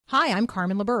Hi, I'm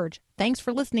Carmen LaBerge. Thanks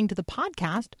for listening to the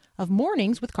podcast of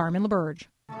Mornings with Carmen LaBerge.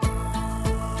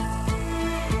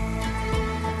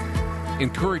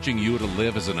 Encouraging you to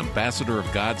live as an ambassador of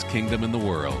God's kingdom in the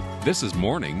world. This is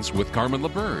Mornings with Carmen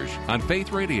LaBerge on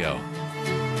Faith Radio.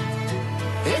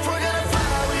 If we're gonna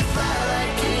fly, we fly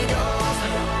like eagles.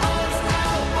 Arms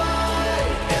out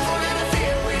wide. If we're gonna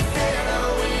fear, we fear no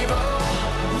evil.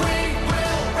 We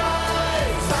will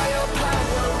rise. By your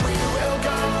power, we will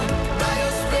go. By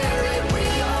your spirit, we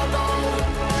are bold.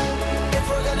 If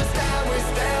we're gonna stand, we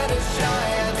stand as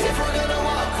giants. If we're gonna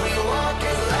walk, we walk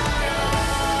as lions.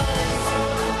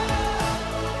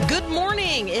 Good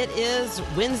morning. It is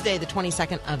Wednesday, the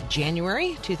 22nd of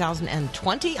January,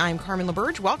 2020. I'm Carmen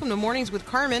LaBerge. Welcome to Mornings with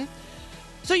Carmen.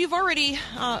 So you've already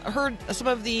heard some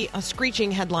of the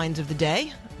screeching headlines of the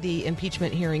day. The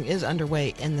impeachment hearing is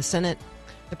underway in the Senate.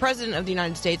 The President of the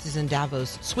United States is in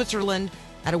Davos, Switzerland,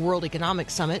 at a World Economic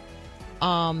Summit.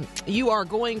 You are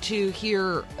going to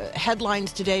hear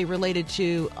headlines today related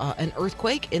to an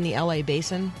earthquake in the LA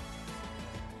basin.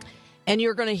 And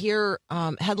you're going to hear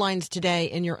headlines today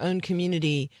in your own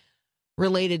community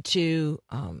related to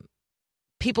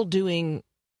people doing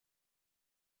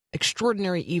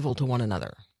extraordinary evil to one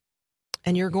another.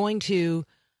 And you're going to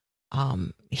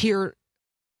hear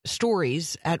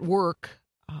stories at work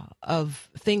of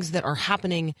things that are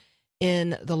happening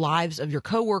in the lives of your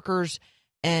coworkers.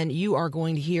 And you are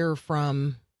going to hear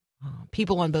from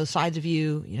people on both sides of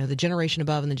you, the generation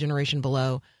above and the generation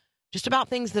below, just about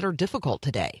things that are difficult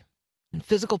today. And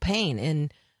physical pain,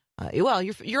 and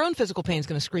your own physical pain is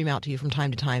going to scream out to you from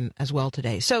time to time as well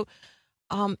today. So,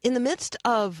 in the midst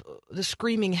of the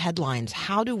screaming headlines,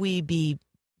 how do we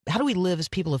live as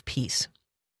people of peace?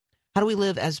 How do we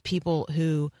live as people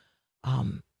who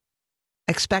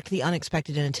expect the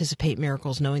unexpected and anticipate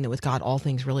miracles, knowing that with God all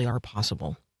things really are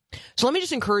possible? So, let me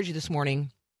just encourage you this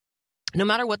morning. No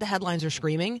matter what the headlines are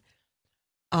screaming,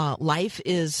 life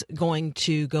is going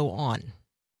to go on.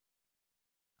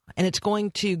 And it's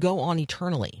going to go on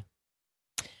eternally.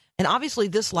 And obviously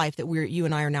this life that you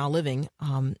and I are now living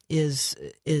is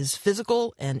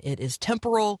physical and it is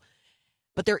temporal.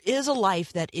 But there is a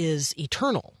life that is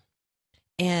eternal.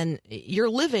 And you're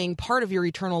living part of your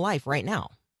eternal life right now.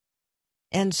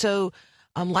 And so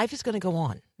life is going to go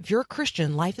on. If you're a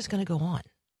Christian, life is going to go on.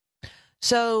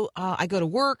 So I go to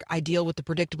work. I deal with the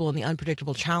predictable and the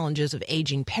unpredictable challenges of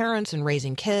aging parents and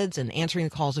raising kids and answering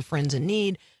the calls of friends in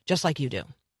need, just like you do.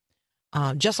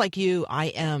 Just like you, I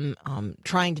am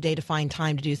trying today to find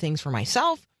time to do things for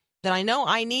myself that I know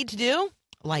I need to do,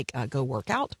 like go work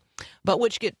out, but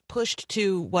which get pushed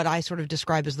to what I sort of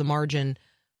describe as the margin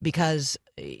because,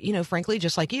 frankly,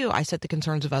 just like you, I set the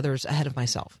concerns of others ahead of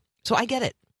myself. So I get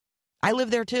it. I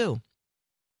live there too.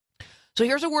 So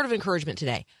here's a word of encouragement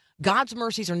today. God's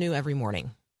mercies are new every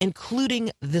morning,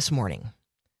 including this morning.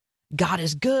 God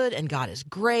is good and God is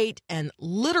great and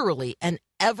literally an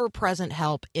ever-present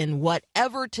help in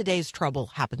whatever today's trouble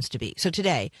happens to be. So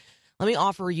today, let me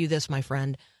offer you this, my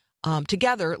friend.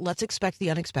 Together, let's expect the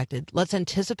unexpected. Let's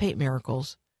anticipate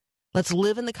miracles. Let's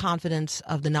live in the confidence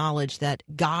of the knowledge that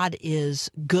God is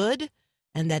good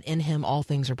and that in him all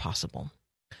things are possible.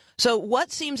 So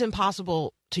what seems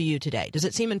impossible to you today? Does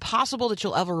it seem impossible that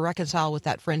you'll ever reconcile with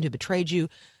that friend who betrayed you?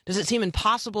 Does it seem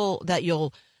impossible that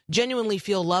you'll genuinely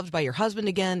feel loved by your husband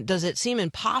again? Does it seem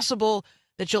impossible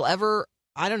that you'll ever,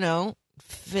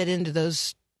 fit into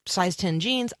those size 10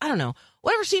 jeans? I don't know.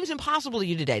 Whatever seems impossible to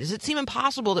you today. Does it seem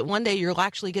impossible that one day you'll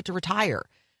actually get to retire?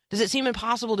 Does it seem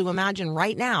impossible to imagine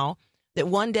right now that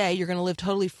one day you're going to live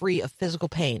totally free of physical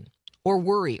pain or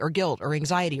worry or guilt or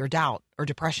anxiety or doubt or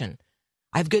depression?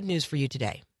 I have good news for you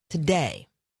today. Today,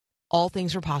 all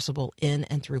things are possible in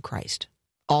and through Christ.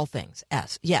 All things.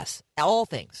 Yes, all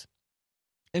things.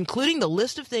 Including the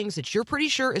list of things that you're pretty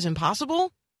sure is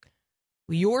impossible,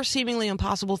 your seemingly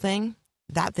impossible thing,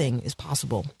 that thing is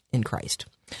possible in Christ.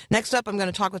 Next up, I'm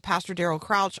going to talk with Pastor Daryl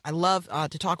Crouch. I love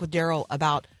to talk with Daryl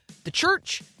about the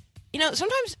church.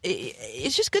 Sometimes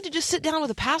it's just good to just sit down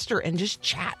with a pastor and just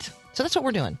chat. So that's what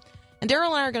we're doing. And Daryl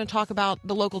and I are going to talk about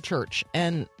the local church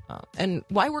and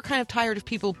why we're kind of tired of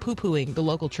people poo-pooing the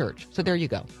local church. So there you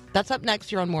go. That's up next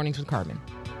here on Mornings with Carmen.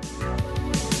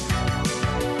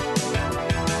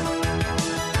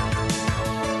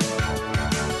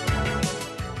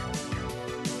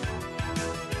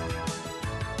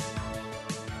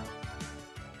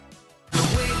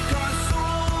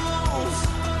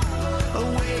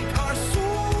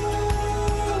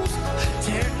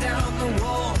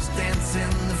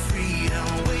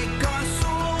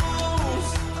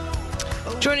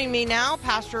 me now,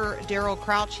 Pastor Daryl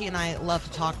Crouch. He and I love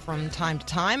to talk from time to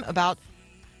time about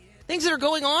things that are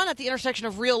going on at the intersection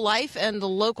of real life and the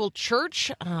local church.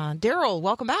 Daryl,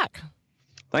 welcome back.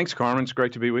 Thanks, Carmen. It's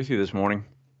great to be with you this morning.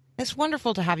 It's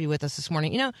wonderful to have you with us this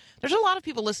morning. You know, there's a lot of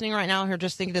people listening right now who are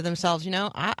just thinking to themselves, you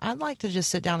know, I'd like to just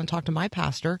sit down and talk to my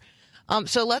pastor.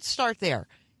 So let's start there.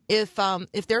 If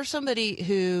there's somebody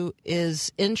who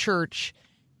is in church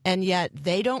and yet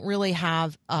they don't really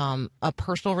have a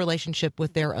personal relationship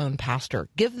with their own pastor,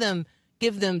 give them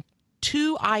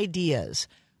 2 ideas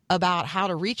about how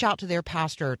to reach out to their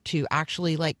pastor to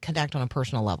actually connect on a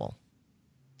personal level.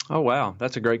 Oh, wow.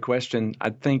 That's a great question.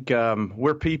 I think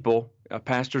we're people.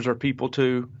 Pastors are people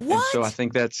too. What? And so I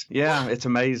think it's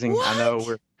amazing. What? I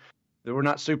know we're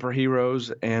not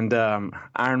superheroes, and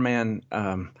Iron Man,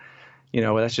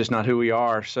 that's just not who we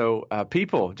are. So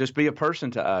people, just be a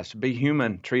person to us, be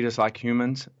human, treat us like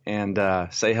humans, and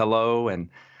say hello, and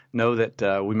know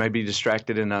that we may be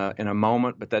distracted in a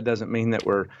moment, but that doesn't mean that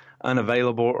we're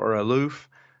unavailable or aloof.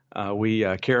 We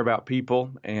care about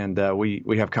people, and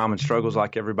we have common struggles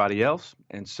like everybody else.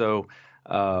 And so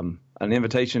an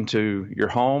invitation to your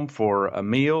home for a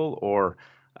meal or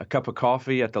a cup of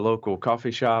coffee at the local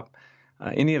coffee shop,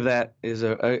 any of that is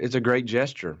a great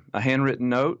gesture. A handwritten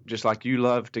note, just like you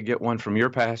love to get one from your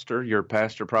pastor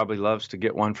probably loves to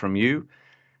get one from you.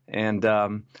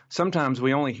 And sometimes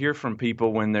we only hear from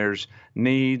people when there's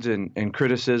needs and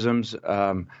criticisms,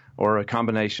 or a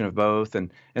combination of both.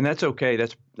 And that's okay.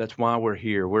 That's why we're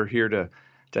here. We're here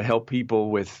to help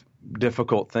people with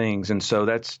difficult things. And so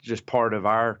that's just part of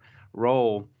our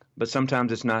role. But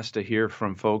sometimes it's nice to hear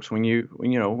from folks when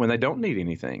they don't need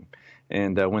anything,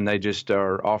 and when they just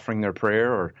are offering their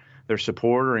prayer or their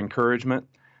support or encouragement.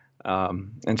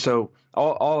 And so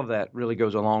all of that really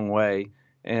goes a long way.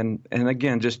 And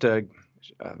again, just to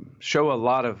show a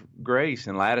lot of grace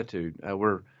and latitude.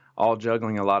 We're all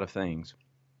juggling a lot of things.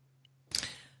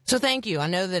 So thank you. I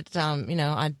know that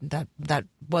that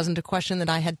wasn't a question that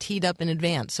I had teed up in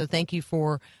advance. So thank you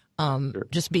for Sure.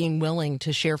 just being willing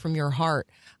to share from your heart.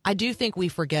 I do think we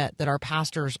forget that our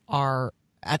pastors are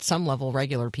at some level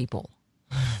regular people.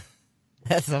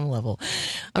 At some level,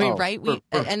 I mean, right?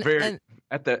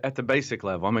 At the basic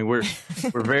level. I mean, we're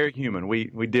very human.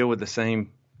 We deal with the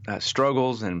same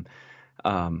struggles and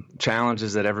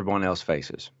challenges that everyone else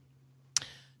faces.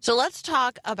 So let's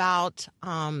talk about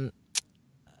the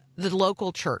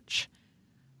local church.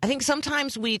 I think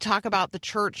sometimes we talk about the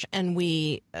church and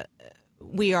we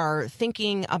are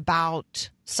thinking about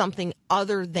something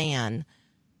other than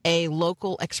a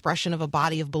local expression of a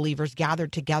body of believers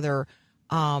gathered together,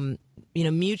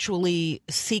 mutually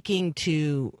seeking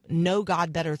to know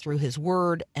God better through His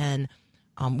Word and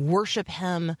worship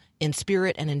Him in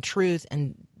spirit and in truth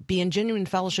and be in genuine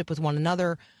fellowship with one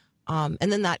another. And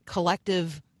then that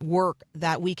collective work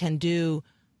that we can do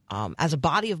as a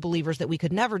body of believers that we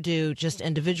could never do just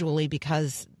individually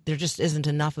because there just isn't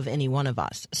enough of any one of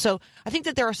us. So I think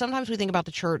that there are sometimes we think about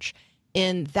the church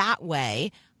in that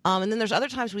way. And then there's other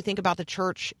times we think about the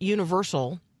church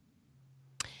universal,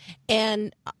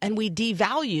 and we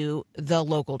devalue the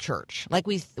local church. Like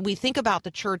we think about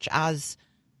the church as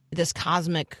this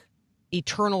cosmic,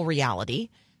 eternal reality,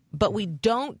 but we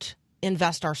don't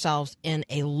invest ourselves in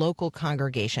a local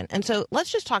congregation. And so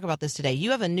let's just talk about this today.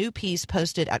 You have a new piece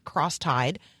posted at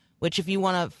Crosstide, which if you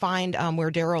want to find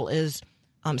where Daryl is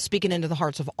speaking into the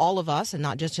hearts of all of us and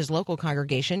not just his local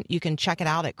congregation, you can check it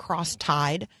out at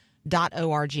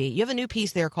crosstide.org. You have a new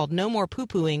piece there called No More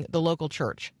Poo-Pooing the Local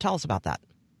Church. Tell us about that.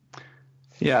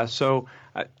 Yeah, so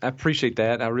I appreciate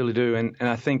that. I really do. And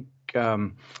I think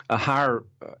elevating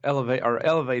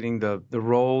the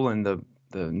role and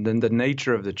the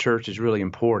nature of the church is really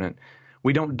important.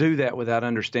 We don't do that without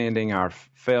understanding our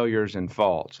failures and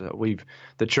faults.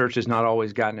 The church has not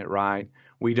always gotten it right.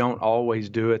 We don't always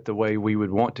do it the way we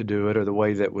would want to do it or the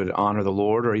way that would honor the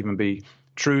Lord or even be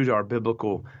true to our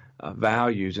biblical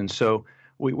values. And so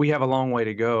we have a long way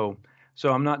to go.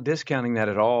 So I'm not discounting that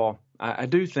at all. I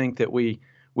do think that we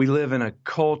live in a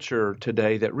culture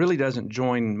today that really doesn't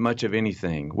join much of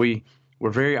anything. We're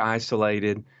very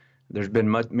isolated. There's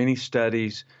been many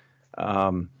studies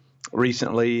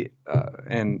recently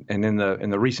and in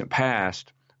the recent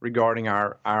past regarding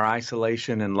our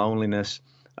isolation and loneliness.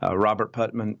 Robert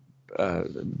Putnam,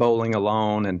 Bowling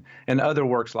Alone, and other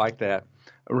works like that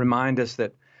remind us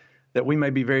that we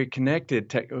may be very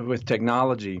connected with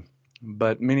technology,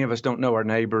 but many of us don't know our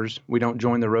neighbors. We don't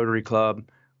join the Rotary Club.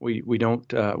 We're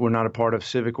not a part of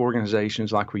civic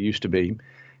organizations like we used to be,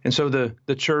 and so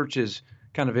the church is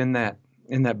kind of in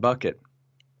that bucket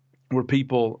where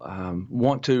people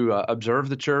want to observe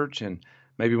the church and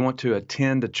maybe want to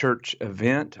attend a church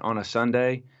event on a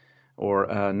Sunday or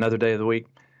another day of the week.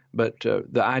 But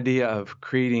the idea of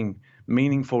creating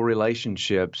meaningful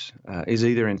relationships is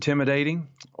either intimidating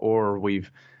or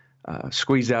we've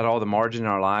squeezed out all the margin in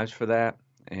our lives for that.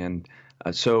 And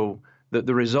so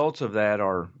the results of that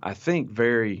are, I think,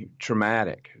 very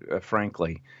traumatic,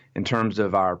 frankly, in terms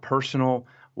of our personal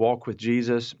walk with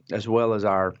Jesus as well as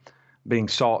our being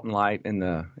salt and light in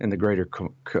the greater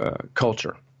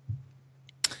culture.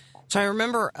 So I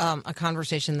remember a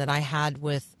conversation that I had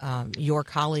with your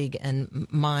colleague and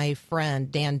my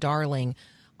friend, Dan Darling,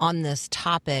 on this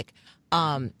topic.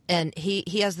 And he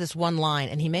has this one line,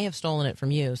 and he may have stolen it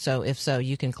from you. So if so,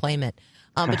 you can claim it.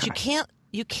 But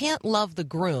you can't love the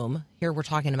groom, here we're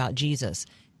talking about Jesus,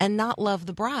 and not love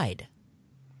the bride.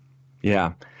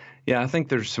 Yeah, I think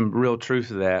there's some real truth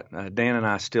to that. Dan and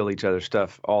I steal each other's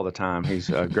stuff all the time. He's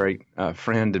a great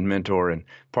friend and mentor and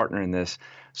partner in this.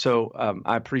 So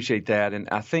I appreciate that. And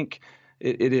I think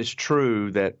it is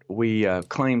true that we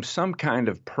claim some kind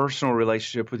of personal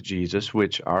relationship with Jesus,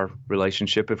 which our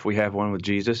relationship, if we have one with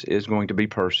Jesus, is going to be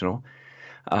personal.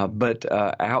 But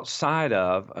outside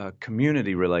of a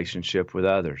community relationship with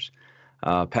others.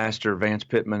 Pastor Vance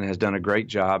Pittman has done a great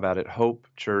job out at Hope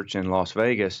Church in Las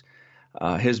Vegas.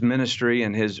 His ministry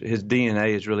and his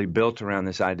DNA is really built around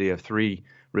this idea of three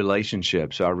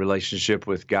relationships: our relationship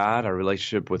with God, our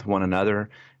relationship with one another,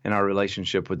 and our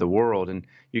relationship with the world. And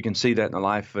you can see that in the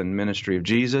life and ministry of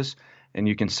Jesus, and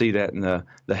you can see that in the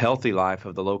healthy life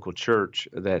of the local church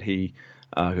that he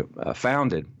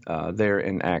founded there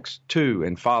in Acts 2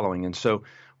 and following. And so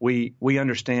we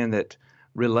understand that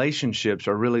relationships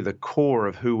are really the core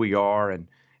of who we are and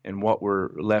what we're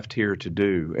left here to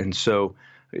do. And so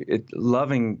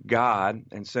loving God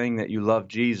and saying that you love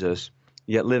Jesus,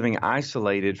 yet living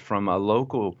isolated from a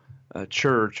local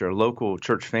church or local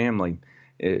church family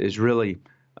is really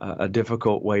a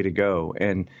difficult way to go.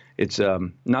 And it's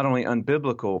not only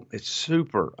unbiblical, it's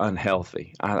super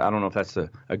unhealthy. I don't know if that's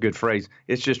a good phrase.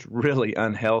 It's just really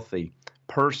unhealthy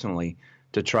personally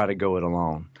to try to go it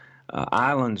alone.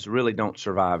 Islands really don't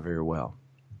survive very well.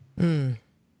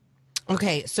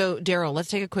 Okay, so Daryl, let's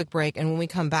take a quick break, and when we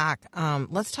come back,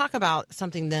 let's talk about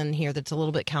something then here that's a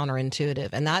little bit counterintuitive,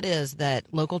 and that is that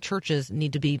local churches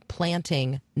need to be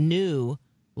planting new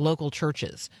local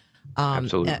churches.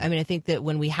 Absolutely. I mean, I think that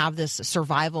when we have this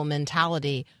survival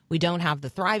mentality, we don't have the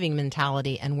thriving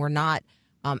mentality, and we're not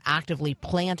actively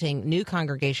planting new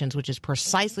congregations, which is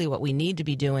precisely what we need to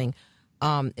be doing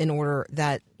in order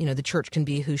that, the church can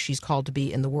be who she's called to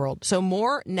be in the world. So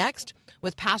more next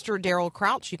with Pastor Daryl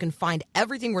Crouch. You can find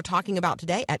everything we're talking about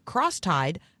today at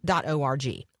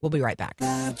crosstide.org. We'll be right back.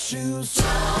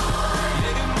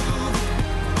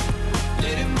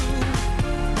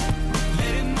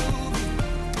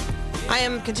 I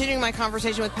am continuing my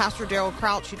conversation with Pastor Daryl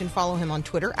Crouch. You can follow him on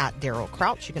Twitter at Daryl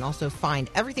Crouch. You can also find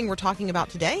everything we're talking about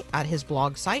today at his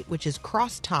blog site, which is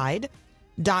crosstide.org.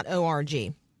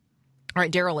 All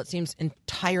right, Daryl, it seems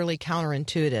entirely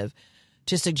counterintuitive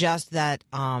to suggest that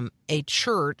a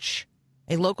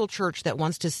local church that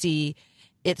wants to see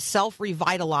itself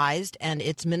revitalized and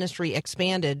its ministry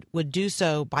expanded would do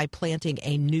so by planting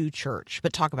a new church.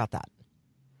 But talk about that.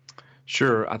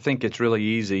 Sure. I think it's really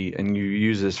easy, and you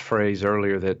used this phrase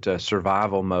earlier, that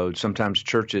survival mode. Sometimes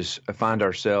churches find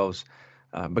ourselves,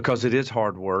 because it is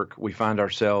hard work, we find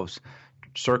ourselves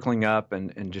circling up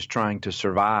and just trying to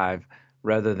survive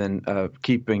rather than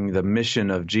keeping the mission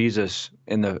of Jesus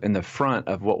in the front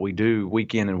of what we do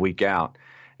week in and week out.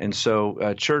 And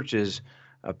so churches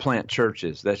plant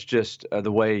churches. That's just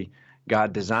the way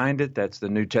God designed it. That's the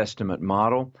New Testament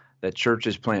model, that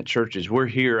churches plant churches. We're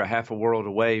here a half a world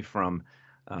away from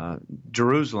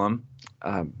Jerusalem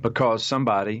because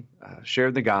somebody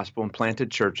shared the gospel and planted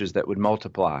churches that would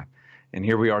multiply. And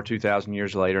here we are 2,000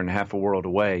 years later and half a world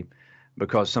away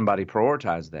because somebody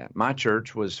prioritized that. My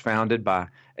church was founded by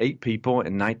 8 people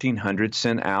in 1900,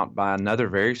 sent out by another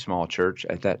very small church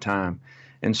at that time.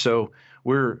 And so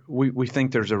we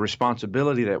think there's a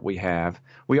responsibility that we have.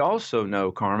 We also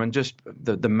know, Carmen, just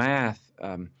the math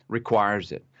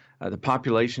requires it. The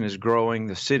population is growing.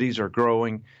 The cities are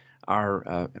growing.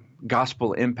 Our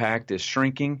gospel impact is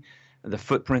shrinking. The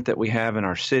footprint that we have in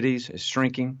our cities is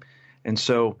shrinking. And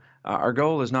so our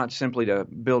goal is not simply to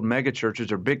build mega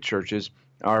churches or big churches.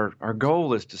 Our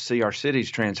goal is to see our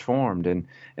cities transformed and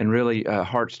really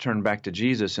hearts turned back to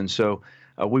Jesus. And so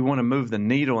we want to move the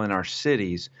needle in our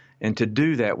cities. And to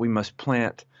do that, we must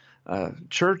plant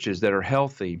churches that are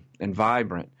healthy and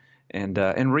vibrant, and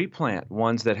replant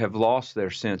ones that have lost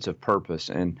their sense of purpose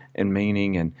and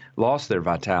meaning and lost their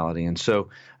vitality. And so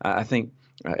I think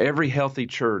every healthy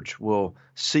church will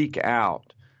seek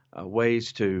out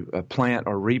ways to plant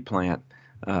or replant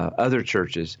other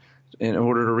churches in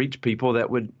order to reach people that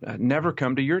would never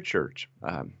come to your church.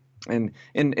 And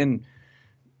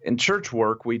in church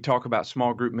work, we talk about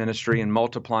small group ministry and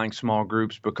multiplying small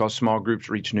groups because small groups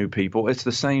reach new people. It's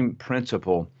the same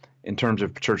principle in terms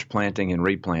of church planting and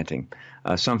replanting.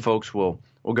 Some folks will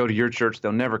go to your church.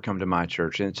 They'll never come to my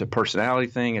church. And it's a personality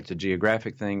thing. It's a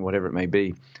geographic thing, whatever it may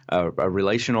be, a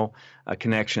relational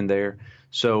connection there.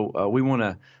 So we want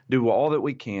to do all that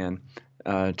we can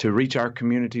to reach our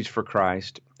communities for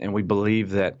Christ. And we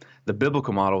believe that the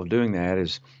biblical model of doing that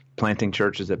is planting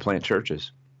churches that plant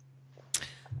churches.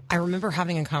 I remember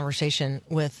having a conversation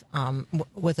with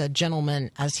a gentleman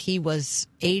as he was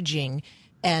aging,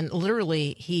 and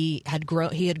literally he had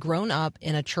grown up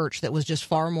in a church that was just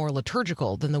far more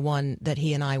liturgical than the one that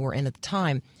he and I were in at the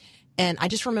time. And I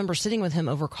just remember sitting with him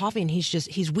over coffee, and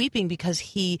he's weeping because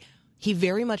he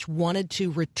very much wanted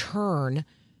to return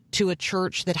to a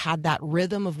church that had that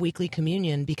rhythm of weekly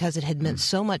communion because it had meant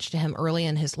so much to him early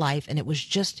in his life, and he was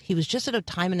just at a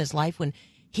time in his life when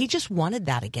he just wanted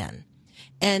that again.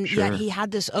 And Sure. yet he had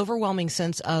this overwhelming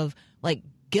sense of like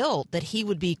guilt that he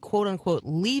would be, quote unquote,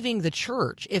 leaving the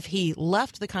church if he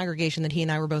left the congregation that he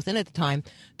and I were both in at the time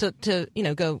to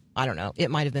go, I don't know, it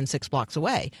might have been 6 blocks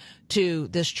away to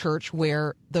this church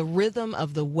where the rhythm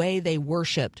of the way they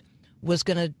worshiped was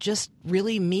going to just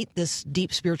really meet this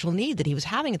deep spiritual need that he was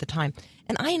having at the time.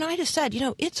 And I just said,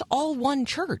 it's all one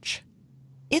church.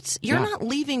 You're not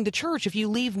leaving the church if you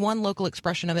leave one local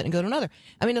expression of it and go to another.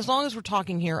 I mean, as long as we're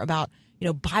talking here about,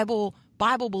 Bible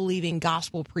believing,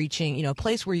 gospel preaching, a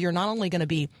place where you're not only going to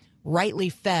be rightly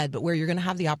fed, but where you're going to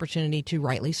have the opportunity to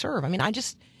rightly serve. I mean, I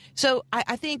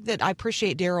think that I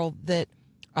appreciate, Daryl, that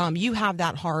you have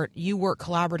that heart. You work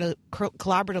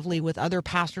collaboratively with other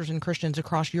pastors and Christians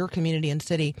across your community and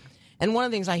city. And one of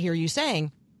the things I hear you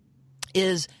saying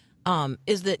is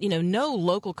that, no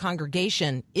local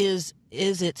congregation is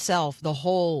itself the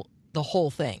whole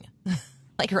thing.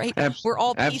 Right? We're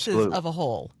all pieces Absolutely. of a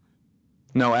whole.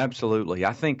 No, absolutely.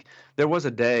 I think there was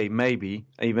a day, maybe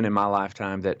even in my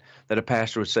lifetime, that a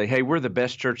pastor would say, "Hey, we're the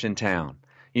best church in town.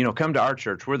 Come to our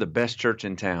church. We're the best church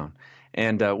in town."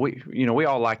 And we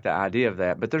all like the idea of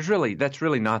that, but that's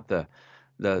really not the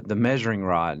measuring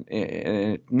rod.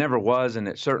 And it never was, and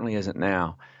it certainly isn't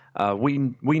now. We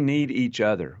need each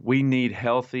other. We need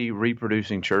healthy,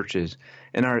 reproducing churches.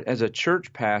 And as a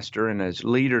church pastor and as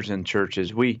leaders in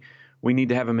churches, we need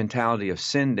to have a mentality of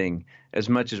sending as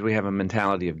much as we have a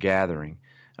mentality of gathering.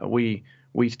 We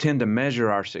tend to measure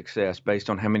our success based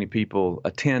on how many people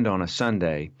attend on a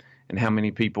Sunday and how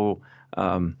many people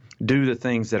do the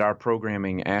things that our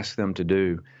programming asks them to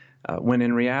do. When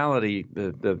in reality,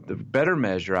 the better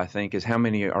measure, I think, is how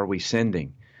many are we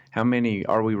sending? How many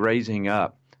are we raising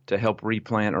up to help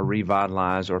replant or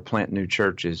revitalize or plant new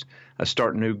churches,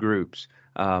 start new groups?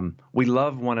 We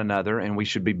love one another, and we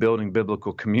should be building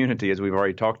biblical community, as we've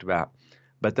already talked about.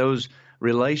 But those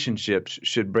relationships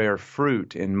should bear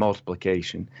fruit in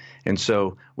multiplication. And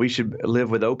so we should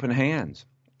live with open hands.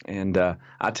 And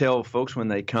I tell folks when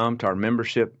they come to our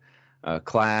membership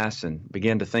class and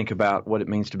begin to think about what it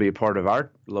means to be a part of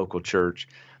our local church,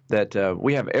 that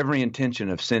we have every intention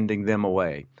of sending them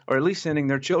away, or at least sending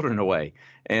their children away.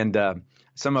 And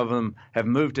some of them have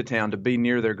moved to town to be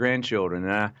near their grandchildren.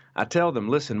 And I tell them,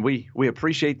 listen, we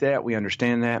appreciate that, we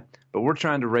understand that, but we're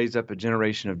trying to raise up a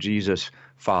generation of Jesus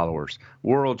followers,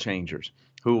 world changers,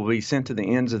 who will be sent to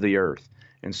the ends of the earth.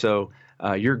 And so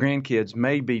your grandkids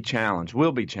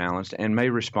will be challenged, and may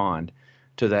respond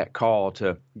to that call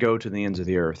to go to the ends of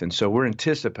the earth. And so we're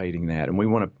anticipating that, and we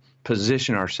want to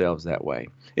position ourselves that way.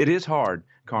 It is hard,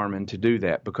 Carmen, to do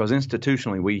that because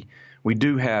institutionally we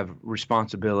do have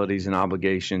responsibilities and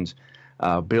obligations,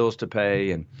 bills to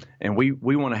pay, and we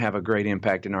want to have a great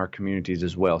impact in our communities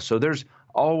as well. So there's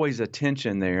always a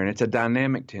tension there, and it's a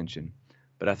dynamic tension.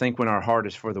 But I think when our heart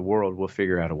is for the world, we'll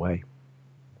figure out a way.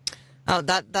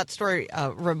 That story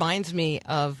reminds me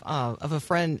of a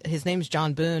friend. His name's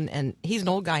John Boone, and he's an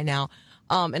old guy now.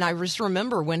 And I just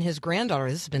remember when his granddaughter,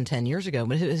 this has been 10 years ago,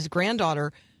 but his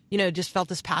granddaughter, just felt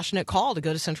this passionate call to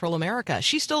go to Central America.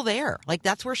 She's still there. Like,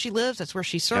 that's where she lives. That's where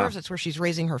she serves. That's where she's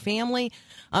raising her family,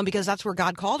 because that's where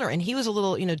God called her. And he was a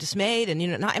little, dismayed.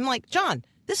 And, I'm like, John,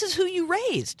 this is who you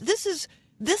raised. This is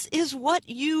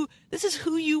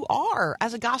who you are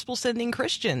as a gospel sending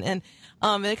Christian. And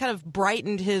it kind of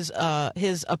brightened his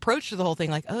approach to the whole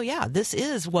thing. Like, oh yeah, this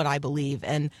is what I believe.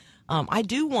 And I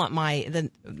do want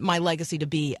my legacy to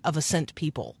be of a sent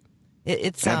people.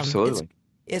 It's absolutely.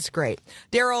 It's great.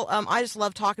 Daryl, I just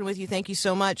love talking with you. Thank you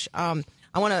so much. I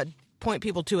want to point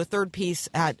people to a third piece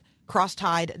at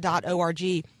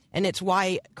crosstide.org. and it's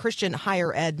why Christian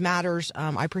higher ed matters.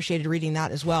 I appreciated reading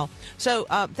that as well. So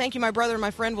thank you, my brother and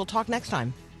my friend. We'll talk next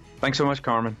time. Thanks so much,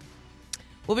 Carmen.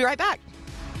 We'll be right back.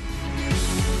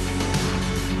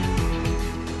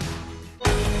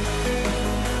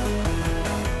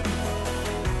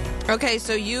 Okay,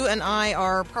 so you and I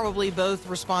are probably both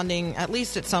responding, at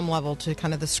least at some level, to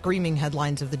kind of the screaming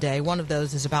headlines of the day. One of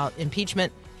those is about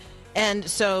impeachment. And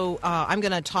so I'm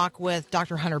going to talk with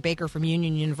Dr. Hunter Baker from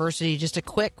Union University. Just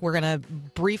we're going to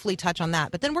briefly touch on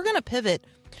that. But then we're going to pivot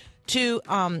to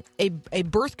a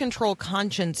birth control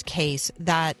conscience case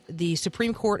that the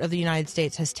Supreme Court of the United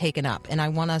States has taken up. And I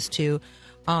want us to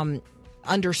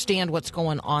understand what's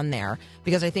going on there,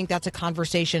 because I think that's a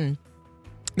conversation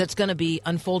that's going to be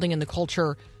unfolding in the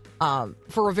culture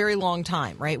for a very long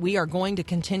time, right? We are going to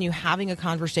continue having a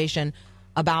conversation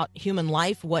about human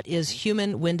life. What is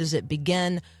human? When does it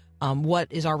begin? What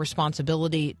is our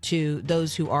responsibility to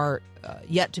those who are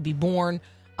yet to be born?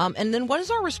 And then what is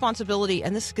our responsibility?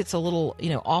 And this gets a little,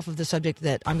 off of the subject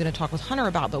that I'm going to talk with Hunter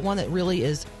about, but one that really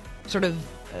is sort of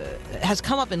has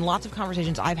come up in lots of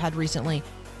conversations I've had recently.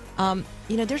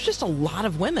 There's just a lot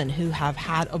of women who have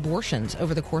had abortions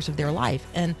over the course of their life.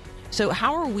 And so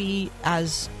how are we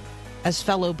as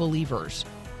fellow believers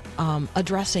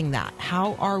addressing that?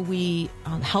 How are we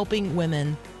helping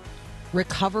women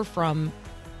recover from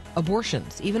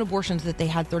abortions, even abortions that they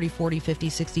had 30, 40, 50,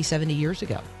 60, 70 years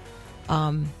ago?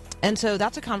 And so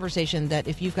that's a conversation that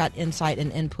if you've got insight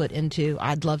and input into,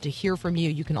 I'd love to hear from you.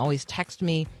 You can always text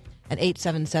me at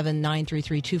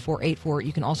 877-933-2484.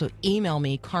 You can also email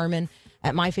me,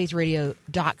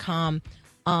 Carmen@myfaithradio.com.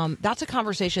 That's a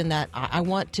conversation that I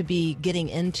want to be getting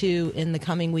into in the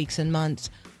coming weeks and months.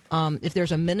 If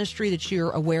there's a ministry that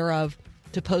you're aware of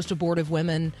to post-abortive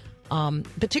women,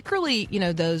 particularly,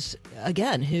 those,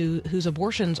 again, whose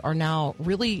abortions are now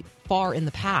really far in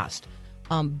the past,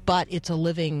 but it's a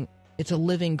living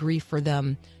grief for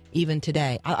them even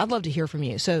today. I'd love to hear from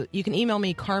you. So you can email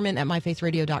me,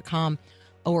 Carmen@myfaithradio.com,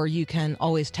 or you can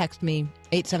always text me,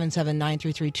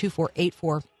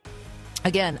 877-933-2484.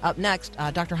 Again, up next,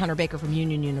 Dr. Hunter Baker from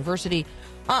Union University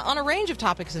on a range of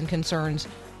topics and concerns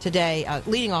today,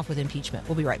 leading off with impeachment.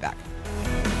 We'll be right back.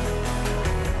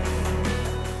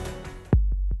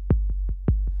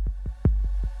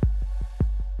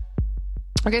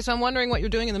 Okay, so I'm wondering what you're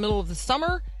doing in the middle of the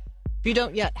summer. If you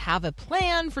don't yet have a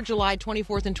plan for July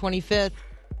 24th and 25th,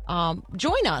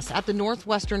 join us at the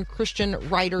Northwestern Christian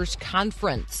Writers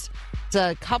Conference. It's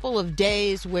a couple of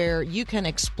days where you can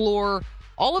explore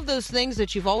all of those things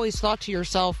that you've always thought to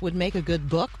yourself would make a good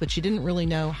book, but you didn't really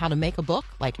know how to make a book,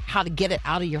 like how to get it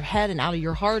out of your head and out of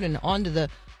your heart and onto the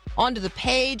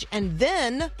page and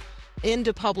then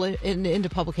into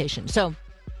publication. So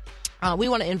we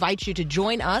want to invite you to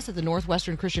join us at the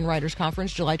Northwestern Christian Writers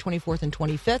Conference, July 24th and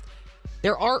 25th.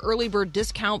 There are early bird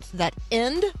discounts that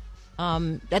end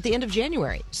at the end of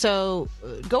January. So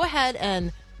go ahead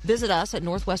and visit us at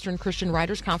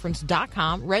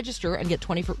northwesternchristianwritersconference.com, register, and get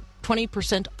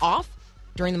 20% off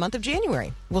during the month of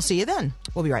January. We'll see you then.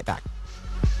 We'll be right back.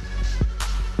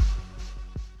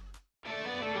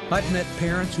 I've met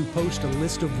parents who post a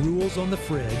list of rules on the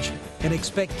fridge and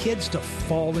expect kids to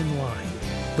fall in line.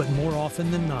 But more often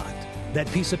than not, that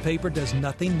piece of paper does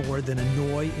nothing more than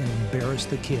annoy and embarrass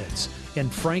the kids. And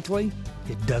frankly,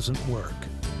 it doesn't work.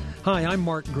 Hi, I'm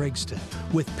Mark Gregston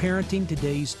with Parenting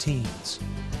Today's Teens.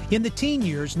 In the teen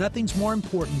years, nothing's more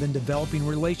important than developing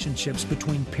relationships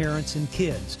between parents and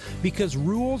kids, because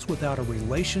rules without a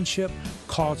relationship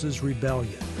causes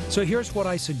rebellion. So here's what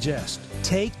I suggest.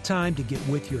 Take time to get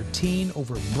with your teen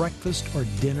over breakfast or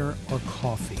dinner or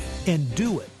coffee, and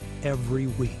do it every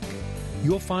week.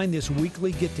 You'll find this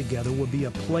weekly get-together will be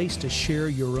a place to share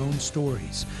your own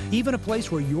stories, even a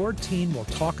place where your teen will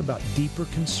talk about deeper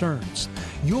concerns.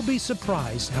 You'll be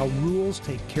surprised how rules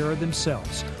take care of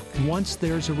themselves once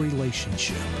there's a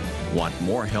relationship. Want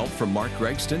more help from Mark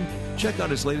Gregston? Check out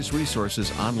his latest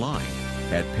resources online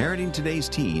at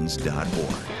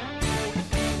parentingtodaysteens.org.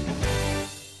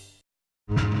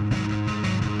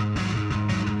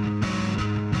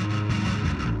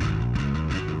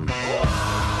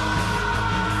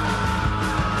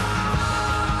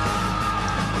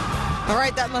 All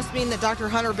right, that must mean that Dr.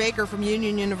 Hunter Baker from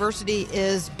Union University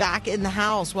is back in the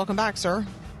house. Welcome back, sir.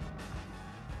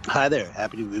 Hi there.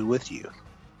 Happy to be with you.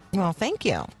 Well, thank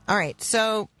you. All right,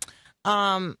 so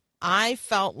I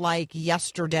felt like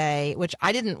yesterday, which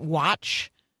I didn't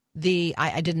watch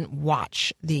I didn't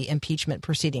watch the impeachment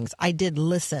proceedings. I did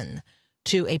listen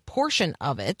to a portion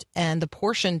of it, and the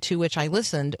portion to which I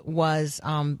listened was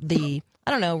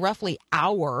roughly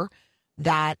hour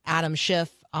that Adam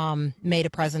Schiff made a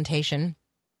presentation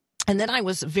And then I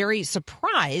was very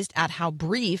surprised at how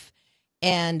brief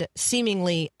and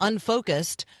seemingly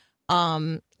unfocused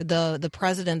the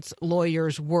president's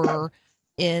lawyers were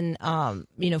in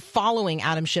following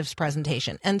Adam Schiff's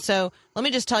presentation. And so let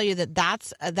me just tell you that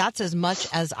that's as much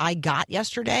as I got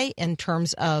yesterday in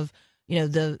terms of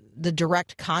the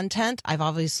direct content. I've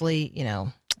obviously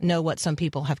know what some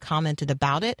people have commented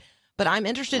about it, but I'm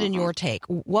interested in your take.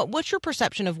 What's your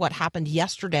perception of what happened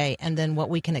yesterday, and then what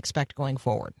we can expect going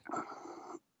forward?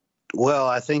 Well,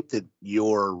 I think that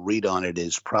your read on it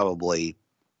is probably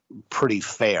pretty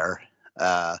fair.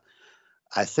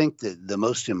 I think that the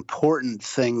most important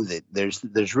thing that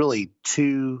there's really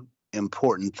two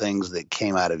important things that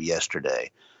came out of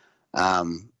yesterday.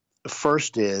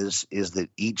 First is that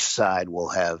each side will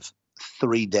have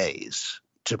 3 days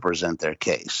to present their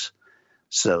case.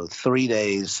 So 3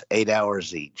 days, 8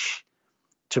 hours each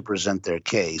to present their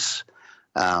case.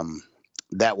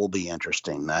 That will be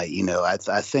interesting. I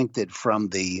think that from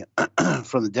the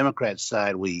from the Democrat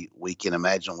side, we can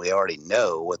imagine we already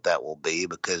know what that will be,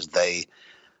 because they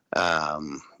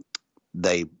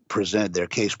presented their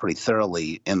case pretty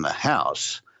thoroughly in the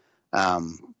House.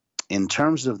 In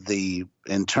terms of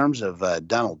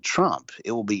Donald Trump,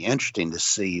 it will be interesting to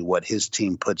see what his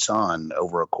team puts on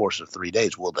over a course of 3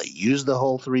 days. Will they use the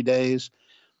whole 3 days?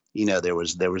 There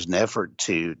was an effort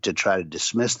to try to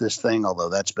dismiss this thing, although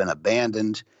that's been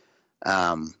abandoned.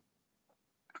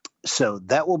 So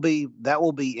that will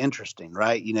be interesting,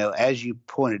 right? As you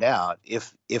pointed out,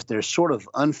 if they're sort of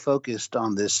unfocused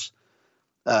on this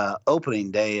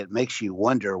opening day, it makes you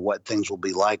wonder what things will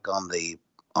be like on the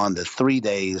 3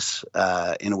 days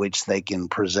in which they can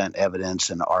present evidence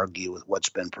and argue with what's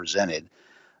been presented.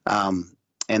 And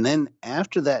then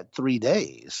after that 3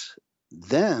 days,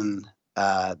 then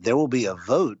there will be a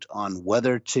vote on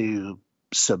whether to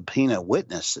subpoena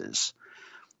witnesses.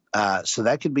 So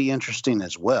that could be interesting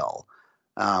as well.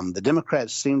 The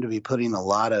Democrats seem to be putting a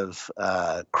lot of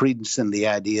credence in the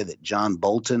idea that John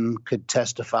Bolton could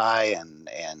testify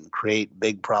and create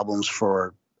big problems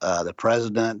for the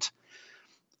president.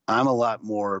 I'm a lot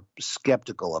more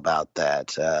skeptical about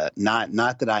that.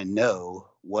 Not that I know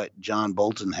what John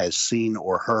Bolton has seen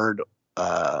or heard,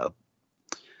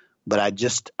 but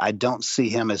I don't see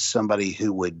him as somebody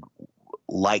who would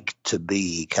like to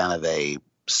be kind of a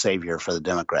savior for the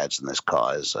Democrats in this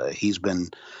cause. He's been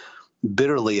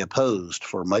bitterly opposed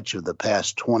for much of the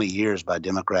past 20 years by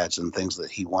Democrats and things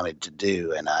that he wanted to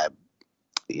do. And I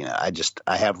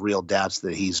have real doubts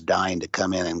that he's dying to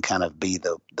come in and kind of be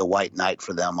the white knight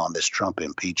for them on this Trump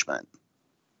impeachment.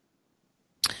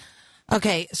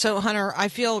 Okay, so Hunter, I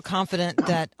feel confident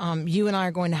that you and I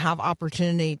are going to have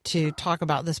opportunity to talk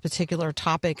about this particular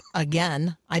topic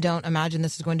again. I don't imagine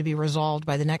this is going to be resolved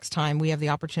by the next time we have the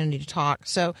opportunity to talk.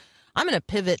 So I'm going to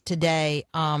pivot today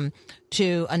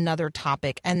to another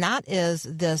topic, and that is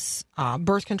this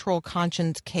birth control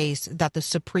conscience case that the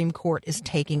Supreme Court is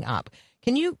taking up.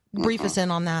 Can you brief us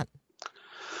in on that?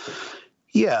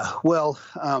 Yeah, well,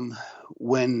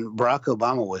 when Barack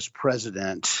Obama was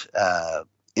president,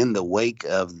 in the wake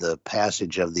of the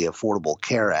passage of the Affordable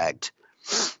Care Act,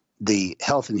 the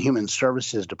Health and Human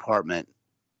Services Department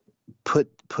put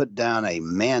down a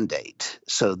mandate.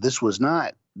 So this was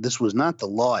not the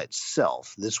law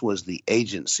itself. This was the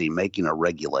agency making a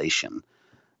regulation,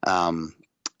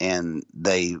 and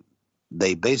they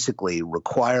basically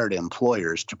required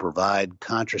employers to provide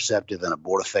contraceptive and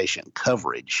abortifacient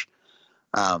coverage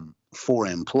for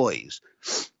employees.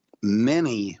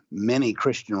 Many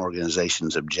Christian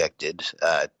organizations objected.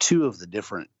 Two of the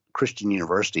different Christian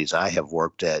universities I have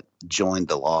worked at joined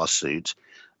the lawsuit,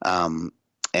 and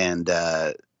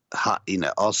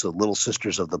also Little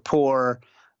Sisters of the Poor,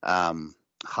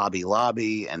 Hobby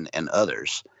Lobby, and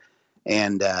others.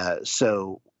 And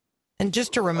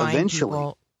just to remind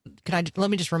people,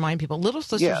 let me just remind people, Little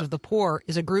Sisters of the Poor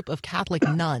is a group of Catholic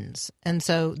nuns, and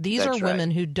so these are women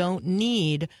who don't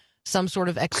need some sort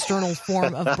of external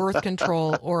form of birth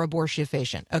control or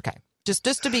abortifacient. Okay.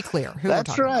 Just to be clear.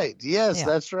 That's right. Yes, yeah.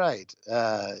 That's right.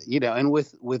 And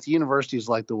with universities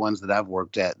like the ones that I've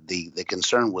worked at, the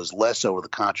concern was less over the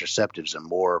contraceptives and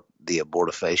more the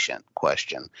abortifacient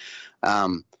question.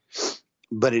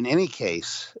 But in any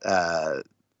case,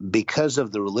 because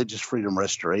of the Religious Freedom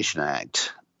Restoration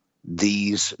Act,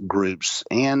 these groups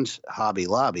and Hobby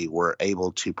Lobby were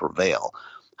able to prevail.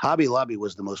 Hobby Lobby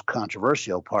was the most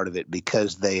controversial part of it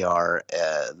because they are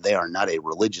not a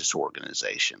religious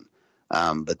organization,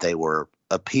 but they were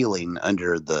appealing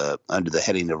under the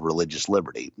heading of religious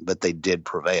liberty, but they did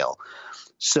prevail.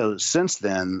 So since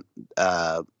then,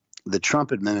 the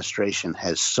Trump administration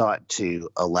has sought to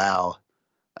allow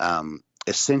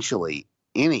essentially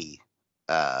any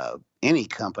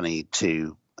company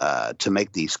to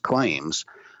make these claims,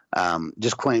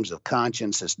 just claims of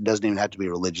conscience. It doesn't even have to be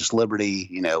religious liberty,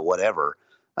 whatever,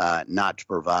 not to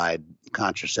provide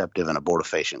contraceptive and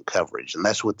abortifacient coverage. And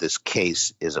that's what this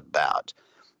case is about.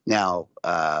 Now,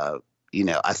 I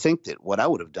think that what I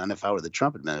would have done if I were the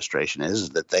Trump administration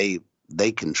is that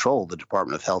they control the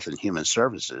Department of Health and Human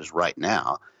Services right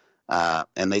now.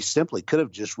 And they simply could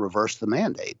have just reversed the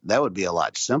mandate. That would be a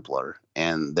lot simpler,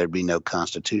 and there'd be no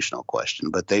constitutional question.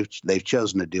 But they've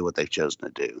chosen to do what they've chosen to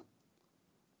do.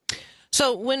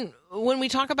 So when we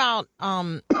talk about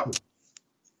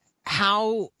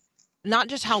how, not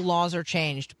just how laws are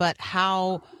changed, but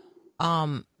how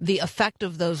the effect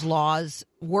of those laws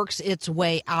works its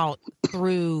way out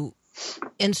through the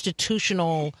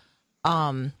institutional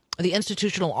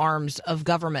arms of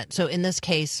government. So in this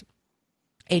case,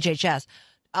 HHS.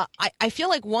 I feel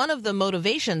like one of the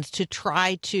motivations to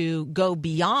try to go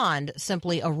beyond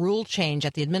simply a rule change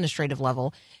at the administrative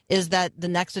level is that the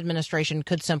next administration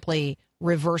could simply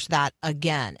reverse that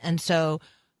again. And so,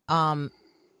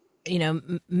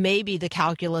 maybe the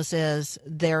calculus is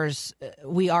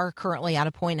we are currently at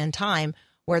a point in time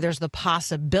where there's the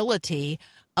possibility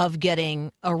of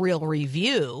getting a real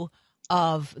review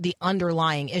of the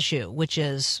underlying issue, which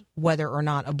is whether or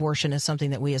not abortion is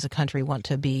something that we as a country want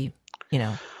to be,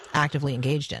 actively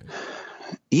engaged in.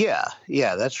 Yeah,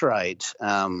 that's right.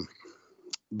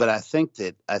 But I think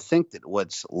that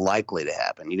what's likely to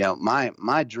happen,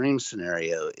 my dream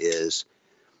scenario is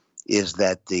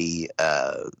that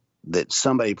that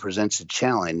somebody presents a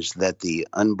challenge that the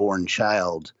unborn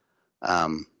child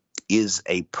is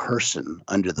a person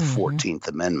under the 14th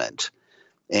Amendment.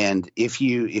 And if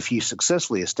you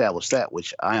successfully establish that,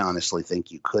 which I honestly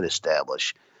think you could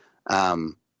establish,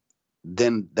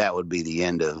 then that would be the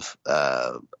end of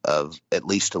at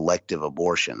least elective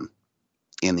abortion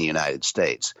in the United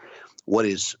States. What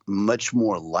is much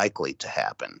more likely to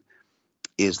happen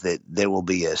is that there will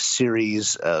be a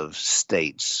series of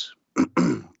states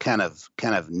kind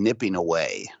of nipping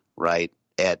away, right,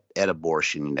 at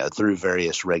abortion, through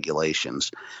various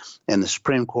regulations. And the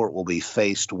Supreme Court will be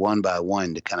faced one by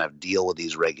one to kind of deal with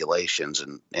these regulations.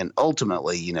 And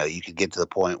ultimately, you could get to the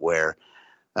point where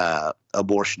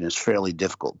abortion is fairly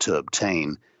difficult to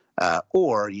obtain,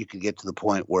 or you could get to the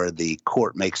point where the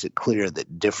court makes it clear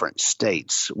that different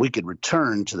states, we could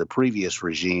return to the previous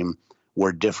regime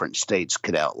where different states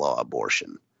could outlaw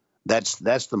abortion. That's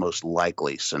the most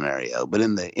likely scenario. But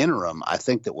in the interim, I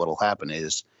think that what will happen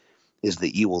is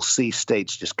that you will see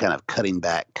states just kind of cutting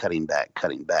back, and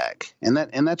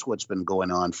that's what's been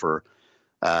going on for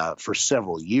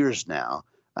several years now.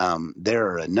 There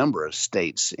are a number of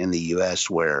states in the U.S.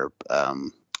 where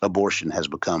abortion has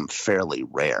become fairly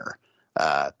rare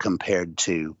compared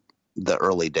to the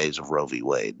early days of Roe v.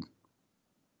 Wade.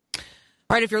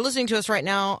 All right, if you're listening to us right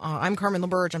now, I'm Carmen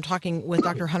LaBerge. I'm talking with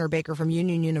Dr. Hunter Baker from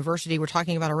Union University. We're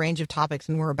talking about a range of topics,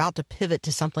 and we're about to pivot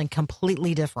to something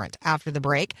completely different after the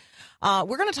break.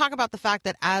 We're going to talk about the fact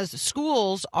that as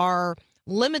schools are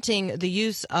limiting the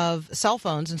use of cell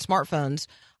phones and smartphones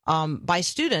by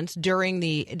students during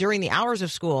the hours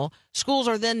of school, schools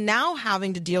are then now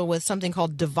having to deal with something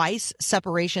called device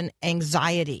separation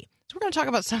anxiety. So we're going to talk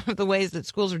about some of the ways that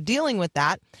schools are dealing with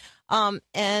that.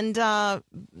 And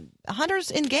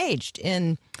Hunter's engaged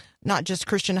in not just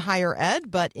Christian higher ed,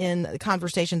 but in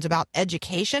conversations about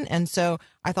education. And so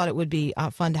I thought it would be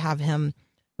fun to have him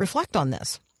reflect on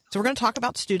this. So we're going to talk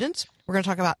about students. We're going to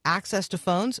talk about access to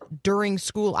phones during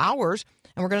school hours.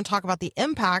 And we're going to talk about the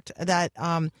impact that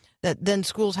that then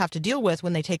schools have to deal with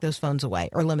when they take those phones away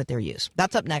or limit their use.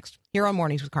 That's up next here on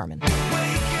Mornings with Carmen.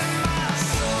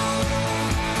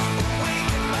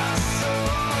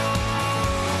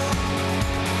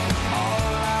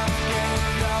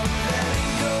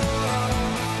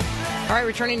 All right,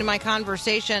 returning to my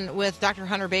conversation with Dr.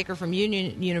 Hunter Baker from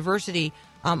Union University.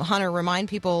 Hunter, remind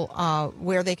people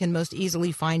where they can most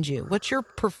easily find you. What's your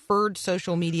preferred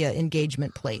social media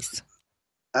engagement place?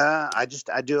 I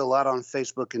do a lot on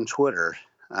Facebook and Twitter.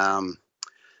 On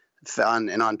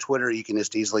Twitter, you can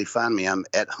just easily find me. I'm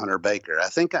at Hunter Baker. I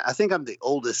think I'm the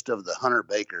oldest of the Hunter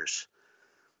Bakers,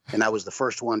 and I was the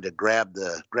first one to grab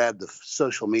the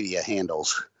social media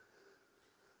handles.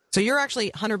 So you're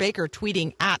actually Hunter Baker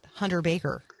tweeting at Hunter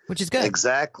Baker, which is good.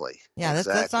 Exactly. Yeah,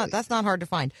 exactly. That's not hard to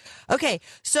find. Okay,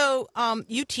 so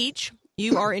you teach.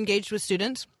 You are engaged with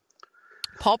students.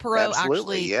 Paul Perot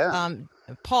actually. Yeah.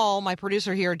 Paul, my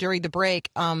producer here during the break,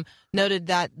 noted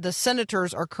that the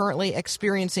senators are currently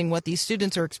experiencing what these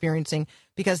students are experiencing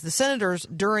because the senators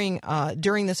during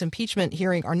this impeachment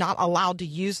hearing are not allowed to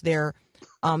use their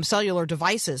cellular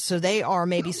devices. So they are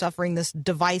maybe suffering this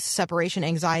device separation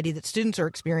anxiety that students are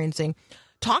experiencing.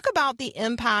 Talk about the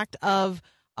impact of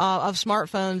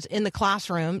smartphones in the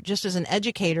classroom, just as an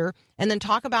educator, and then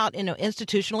talk about,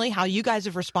 institutionally, how you guys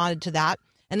have responded to that.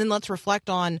 And then let's reflect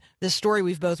on this story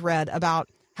we've both read about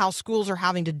how schools are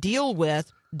having to deal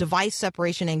with device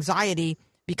separation anxiety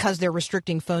because they're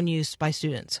restricting phone use by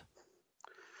students.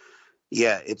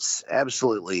 Yeah, it's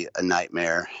absolutely a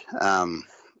nightmare.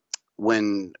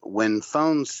 When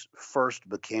phones first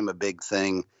became a big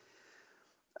thing,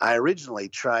 I originally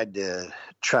tried to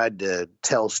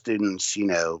tell students,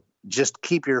 just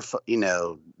keep your,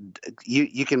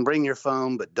 you can bring your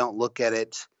phone, but don't look at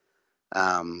it.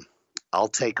 I'll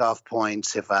take off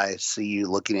points if I see you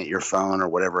looking at your phone or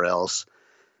whatever else.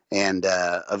 And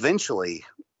eventually,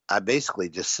 I basically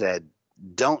just said,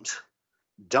 don't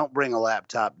bring a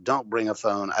laptop, don't bring a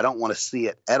phone. I don't want to see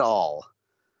it at all.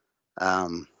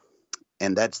 And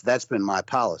that's been my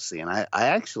policy. And I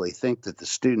actually think that the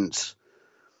students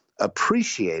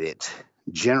appreciate it,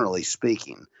 generally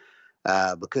speaking,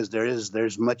 because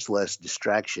there's much less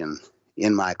distraction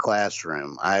in my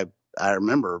classroom. I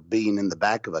remember being in the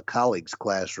back of a colleague's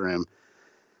classroom,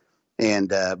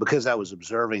 and because I was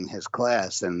observing his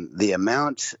class, and the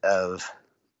amount of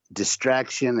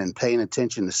distraction and paying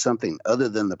attention to something other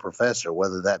than the professor,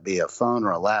 whether that be a phone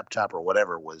or a laptop or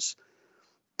whatever, was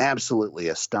absolutely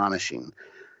astonishing.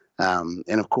 And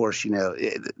of course,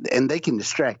 and they can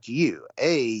distract you.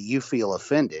 You feel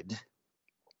offended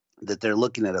that they're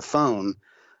looking at a phone,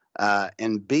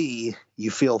 and B, you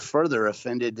feel further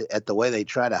offended at the way they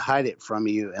try to hide it from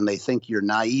you, and they think you're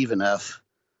naive enough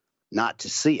not to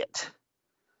see it.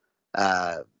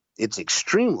 It's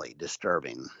extremely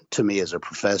disturbing to me as a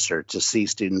professor to see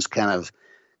students kind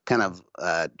of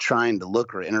trying to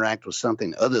look or interact with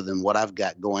something other than what I've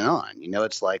got going on.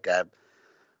 It's like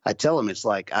I tell them, it's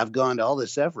like I've gone to all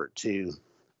this effort to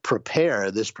prepare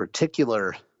this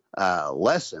particular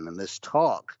lesson and this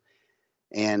talk,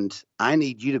 and I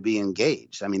need you to be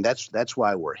engaged. I mean, that's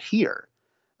why we're here.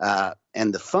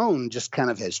 And the phone just kind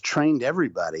of has trained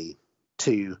everybody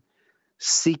to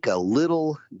seek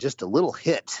just a little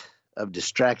hit of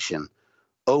distraction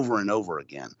over and over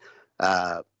again.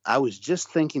 I was just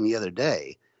thinking the other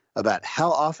day about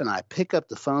how often I pick up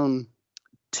the phone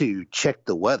to check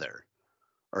the weather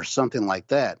or something like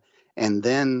that. And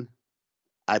then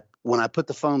when I put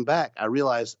the phone back, I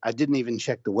realized I didn't even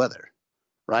check the weather,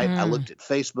 right? I looked at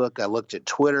Facebook, I looked at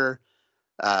Twitter,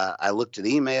 I looked at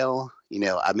email,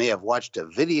 I may have watched a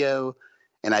video,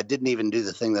 and I didn't even do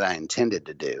the thing that I intended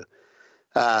to do.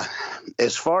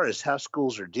 As far as how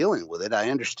schools are dealing with it,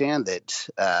 I understand that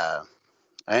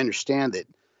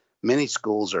many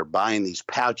schools are buying these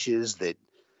pouches that,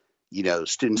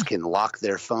 students can lock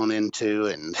their phone into.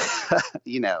 And,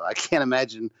 I can't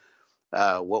imagine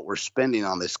what we're spending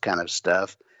on this kind of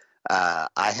stuff.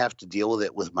 I have to deal with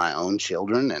it with my own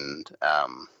children. And,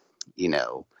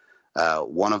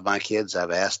 one of my kids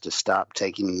I've asked to stop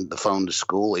taking the phone to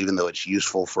school, even though it's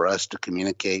useful for us to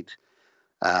communicate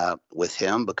with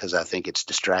him, because I think it's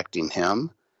distracting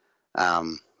him.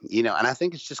 And I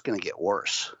think it's just going to get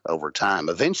worse over time.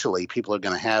 Eventually, people are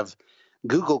going to have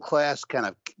Google Glass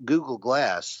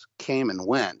came and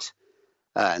went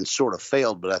and sort of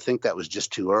failed, but I think that was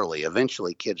just too early.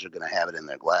 Eventually, kids are going to have it in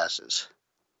their glasses.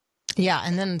 Yeah,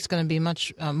 and then it's going to be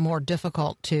much more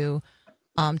difficult to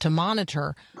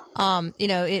monitor.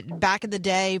 Back in the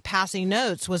day, passing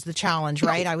notes was the challenge,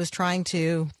 right? I was trying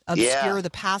to obscure the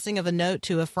passing of a note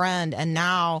to a friend, and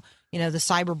now, the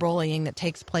cyberbullying that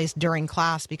takes place during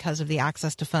class because of the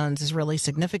access to phones is really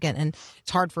significant, and it's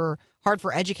hard for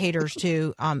educators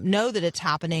to know that it's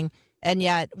happening. And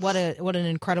yet, what an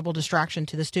incredible distraction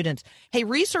to the students. Hey,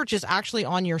 research is actually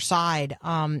on your side,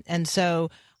 and so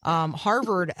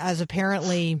Harvard has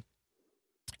apparently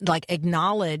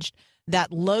acknowledged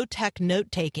that low-tech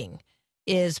note-taking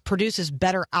produces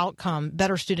better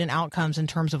student outcomes in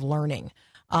terms of learning.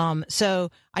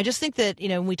 So I just think that,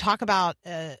 when we talk about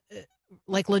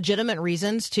legitimate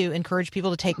reasons to encourage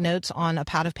people to take notes on a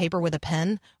pad of paper with a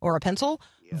pen or a pencil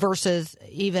versus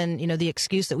even, the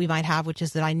excuse that we might have, which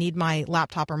is that I need my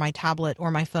laptop or my tablet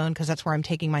or my phone because that's where I'm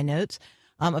taking my notes.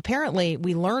 Apparently,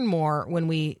 we learn more when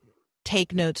we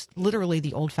take notes literally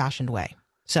the old-fashioned way.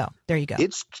 So there you go.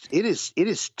 It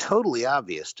is totally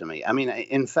obvious to me. I mean,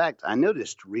 in fact, I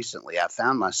noticed recently I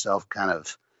found myself kind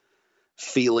of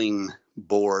feeling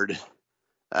bored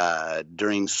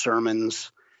during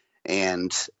sermons,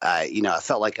 and I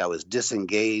felt like I was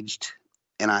disengaged.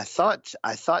 And I thought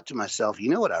to myself,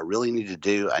 what I really need to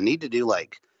do? I need to do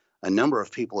like a number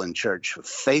of people in church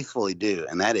faithfully do,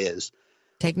 and that is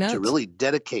Take notes. to really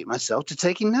dedicate myself to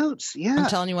taking notes. Yeah. I'm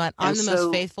telling you what, I'm And the so-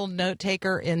 most faithful note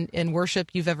taker in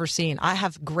worship you've ever seen. I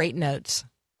have great notes.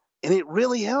 And it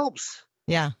really helps.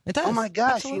 Yeah, it does. Oh my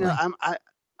gosh. Absolutely. You know,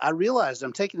 I realized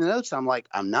I'm taking the notes. I'm like,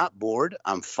 I'm not bored.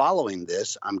 I'm following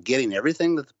this. I'm getting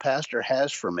everything that the pastor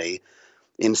has for me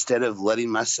instead of letting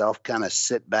myself kind of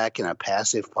sit back in a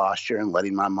passive posture and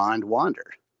letting my mind wander.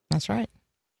 That's right.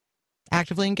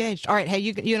 Actively engaged. All right. Hey,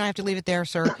 you and I have to leave it there,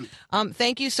 sir.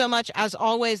 Thank you so much. As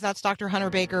always, that's Dr. Hunter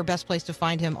Baker. Best place to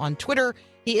find him on Twitter.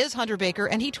 He is Hunter Baker,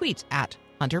 and he tweets at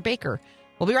Hunter Baker.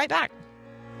 We'll be right back.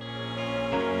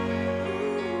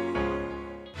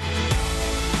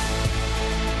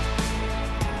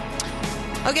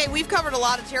 Okay, we've covered a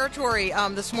lot of territory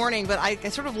this morning, but I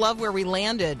sort of love where we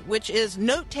landed, which is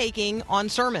note-taking on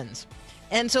sermons.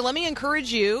 And so let me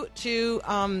encourage you to,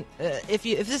 if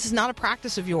this is not a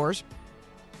practice of yours,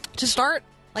 to start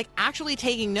like actually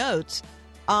taking notes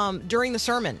during the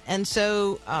sermon. And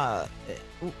so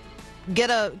get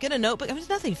a notebook. I mean, there's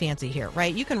nothing fancy here,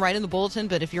 right? You can write in the bulletin,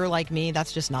 but if you're like me,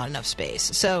 that's just not enough space.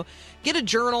 So get a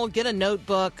journal, get a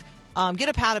notebook, get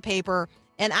a pad of paper,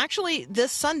 and actually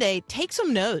this Sunday, take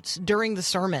some notes during the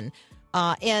sermon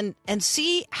and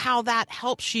see how that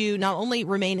helps you not only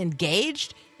remain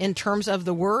engaged in terms of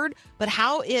the word, but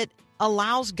how it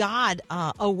allows God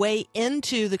a way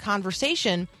into the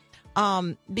conversation.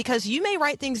 Because you may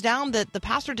write things down that the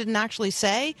pastor didn't actually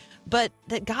say, but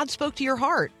that God spoke to your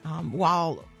heart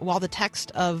while the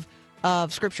text of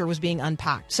Scripture was being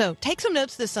unpacked. So take some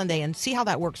notes this Sunday and see how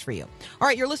that works for you. All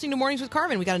right, you're listening to Mornings with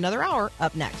Carmen. We got another hour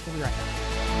up next. We'll be right back.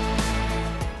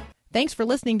 Thanks for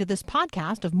listening to this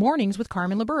podcast of Mornings with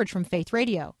Carmen LaBerge from Faith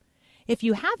Radio. If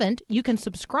you haven't, you can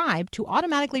subscribe to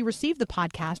automatically receive the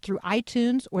podcast through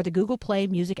iTunes or the Google Play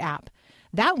Music app.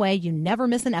 That way, you never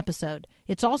miss an episode.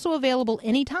 It's also available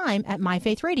anytime at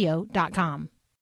myfaithradio.com.